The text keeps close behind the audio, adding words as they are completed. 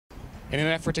In an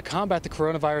effort to combat the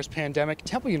coronavirus pandemic,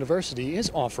 Temple University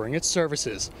is offering its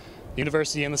services. The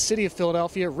university and the city of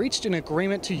Philadelphia reached an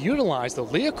agreement to utilize the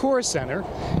Liacouras Center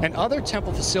and other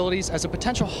Temple facilities as a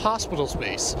potential hospital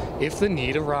space if the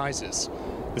need arises.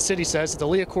 The city says that the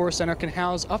Liacouras Center can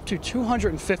house up to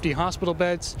 250 hospital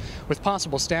beds, with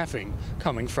possible staffing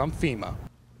coming from FEMA.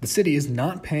 The city is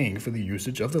not paying for the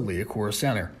usage of the Liacouras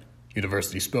Center.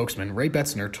 University spokesman Ray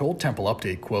Betzner told Temple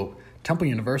Update, quote, "Temple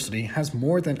University has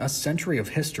more than a century of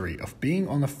history of being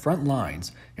on the front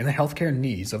lines in the healthcare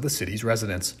needs of the city's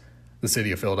residents. The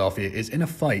city of Philadelphia is in a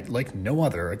fight like no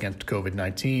other against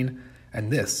COVID-19,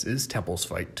 and this is Temple's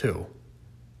fight too."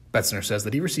 Betzner says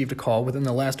that he received a call within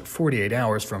the last 48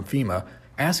 hours from FEMA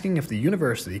asking if the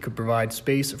university could provide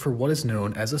space for what is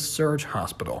known as a surge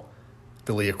hospital.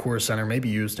 The Liacouras Center may be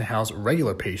used to house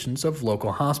regular patients of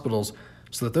local hospitals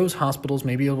so that those hospitals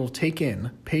may be able to take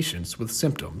in patients with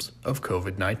symptoms of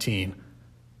COVID-19.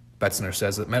 Betzner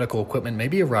says that medical equipment may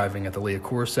be arriving at the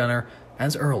Liacouras Center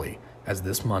as early as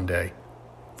this Monday.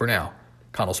 For now,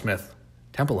 Connell Smith,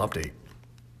 Temple Update.